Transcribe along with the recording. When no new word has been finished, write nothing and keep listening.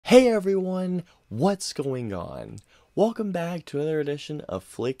Hey everyone, what's going on? Welcome back to another edition of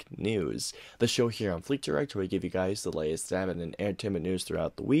Flick News, the show here on Flick Direct where I give you guys the latest and entertainment news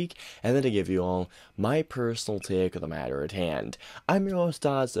throughout the week, and then I give you all my personal take of the matter at hand. I'm your host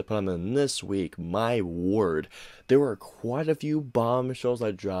Dodds, to put on in this week. My word, there were quite a few bombshells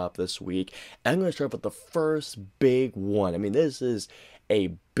that dropped this week, and I'm going to start with the first big one. This is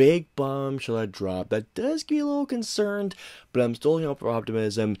a big bombshell that dropped that does get me a little concerned, but I'm still holding up for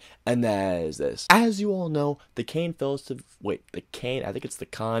optimism, and that is this. As you all know, the Cannes Festival, either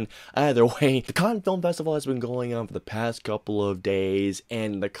way, the Cannes Film Festival has been going on for the past couple of days,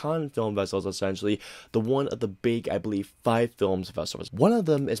 and the Cannes Film Festival is essentially the one of the big, I believe, 5 films festivals. One of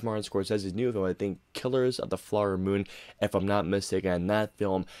them is Martin Scorsese's new film, I think, Killers of the Flower Moon, if I'm not mistaken, and that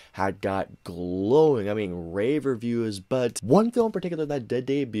film had got glowing, rave reviews, but one film in particular that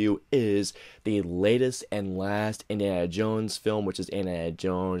did debut is the latest and last Indiana Jones film, which is Indiana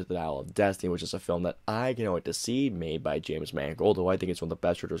Jones: The Dial of Destiny, which is a film that I cannot wait to see, made by James Mangold, although I think it's one of the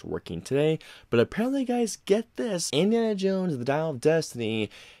best writers working today. But apparently, guys, get this, Indiana Jones: The Dial of Destiny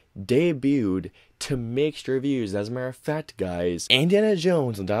debuted to mixed reviews. As a matter of fact, guys, Indiana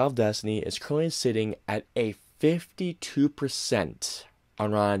Jones: The Dial of Destiny is currently sitting at a 52%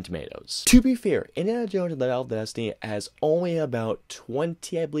 on Rotten Tomatoes. To be fair, Indiana Jones and the Dial of Destiny has only about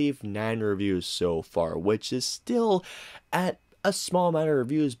 9 reviews so far, which is still at a small amount of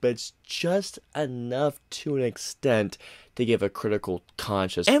reviews, but it's just enough to an extent to give a critical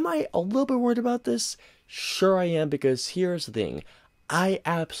conscious. Am I a little bit worried about this? Sure I am, because here's the thing. I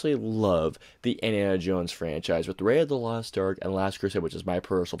absolutely love the Indiana Jones franchise, with Raiders of the Lost Ark and Last Crusade, which is my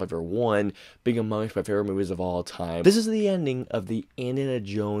personal favorite one, being amongst my favorite movies of all time. This is the ending of the Indiana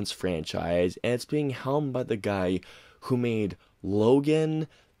Jones franchise, and it's being helmed by the guy who made Logan,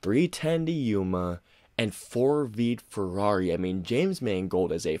 3:10 to Yuma, and 4 V'd Ferrari. James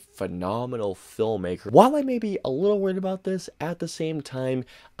Mangold is a phenomenal filmmaker. While I may be a little worried about this, at the same time,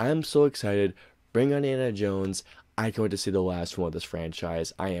 I'm so excited. Bring on Indiana Jones. I can't wait to see the last one of this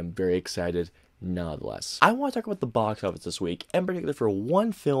franchise. I am very excited nonetheless. I want to talk about the box office this week, in particular for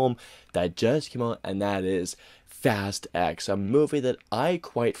one film that just came out, and that is Fast X, a movie that I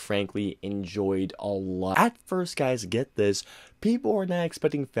quite frankly enjoyed a lot. At first, guys, get this, people were not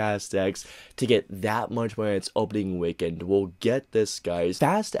expecting Fast X to get that much money on its opening weekend. Well, get this, guys,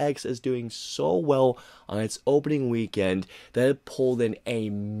 Fast X is doing so well on its opening weekend that it pulled in a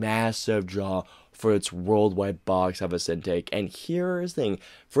massive draw for its worldwide box office intake. And here's the thing,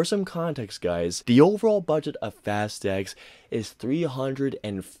 for some context, guys, the overall budget of Fast X is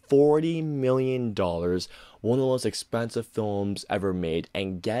 $340 million, one of the most expensive films ever made.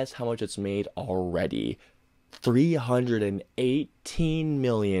 And guess how much it's made already? $318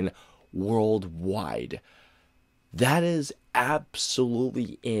 million worldwide. That is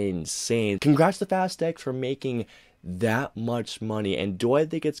absolutely insane. Congrats to Fast X for making that much money. And do I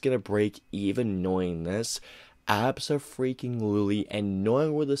think it's gonna break even knowing this? Abso-freaking-lutely. And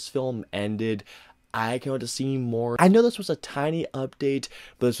knowing where this film ended, I can't wait to see more. I know this was a tiny update,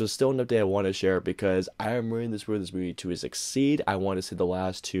 but this was still an update I want to share because I am really this movie to succeed. I want to see the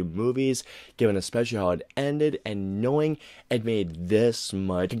last 2 movies, given especially how it ended, and knowing it made this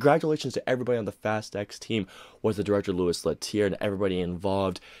much. Congratulations to everybody on the Fast X team, with the director Louis Leterrier and everybody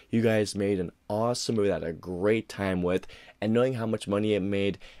involved. You guys made an awesome movie that I had a great time with, and knowing how much money it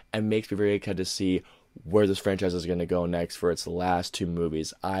made, it makes me very excited to see where this franchise is going to go next for its last 2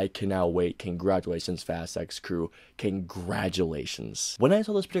 movies. I cannot wait. Congratulations, Fast X crew. Congratulations. When I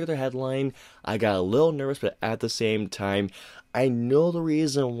saw this particular headline, I got a little nervous, but at the same time, I know the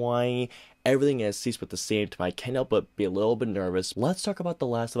reason why everything has ceased, but at the same time, I can't help but be a little bit nervous. Let's talk about The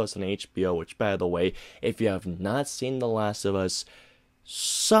Last of Us on HBO, which, by the way, if you have not seen The Last of Us,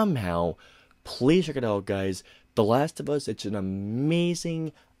 somehow, please check it out, guys. The Last of Us, it's an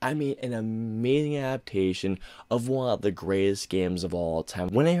amazing adaptation of one of the greatest games of all time.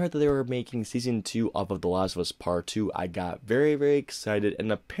 When I heard that they were making season 2 of The Last of Us Part 2, I got very, very excited,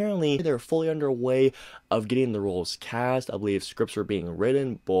 and apparently they're fully underway of getting the roles cast. I believe scripts are being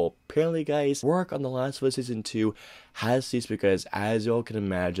written. Well, apparently, guys, work on The Last of Us season 2 has ceased because, as y'all can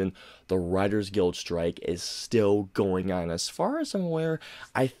imagine, the Writers Guild strike is still going on. As far as I'm aware,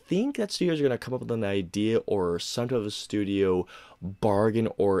 I think that studios are going to come up with an idea or some type of studio bargain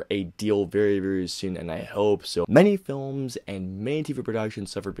or a deal very, very soon, and I hope so. Many films and many TV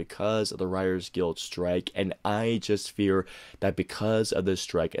productions suffered because of the Writers Guild strike, and I just fear that because of this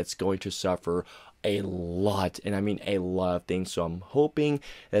strike, it's going to suffer a lot, and I mean a lot of things. So I'm hoping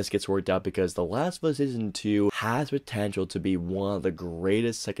this gets worked out, because The Last of Us Season 2 has potential to be one of the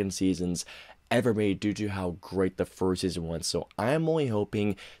greatest second seasons ever made due to how great the first season was. So I'm only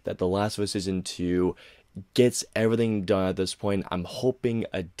hoping that The Last of Us Season 2 gets everything done at this point. I'm hoping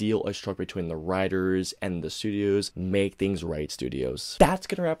a deal is struck between the writers and the studios. Make things right, studios. That's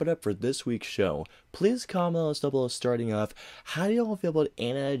gonna wrap it up for this week's show. Please comment on us down below. Starting off, how do y'all feel about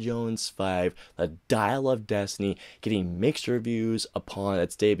Indiana Jones 5, The Dial of Destiny, getting mixed reviews upon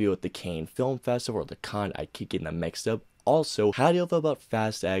its debut at the Cannes Film Festival, or the Con, I keep getting them mixed up. Also, how do you feel about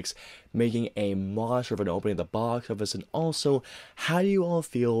Fast X making a monster of an opening at the box office? And also, how do you all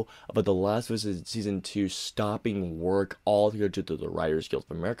feel about The Last of Us Season 2 stopping work altogether due to the Writers Guild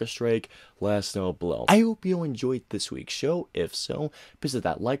of America strike? Let us know below. I hope you enjoyed this week's show. If so, please hit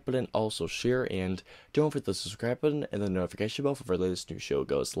that like button, also share, and don't forget the subscribe button and the notification bell for the latest new show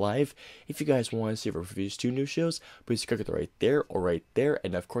goes live. If you guys want to see reviews to new shows, please click it right there or right there.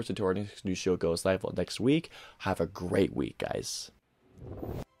 And of course, until our next new show goes live next week, have a great week, guys.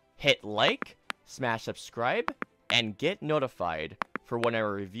 Hit like, smash subscribe, and get notified for when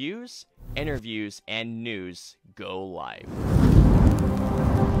our reviews, interviews, and news go live.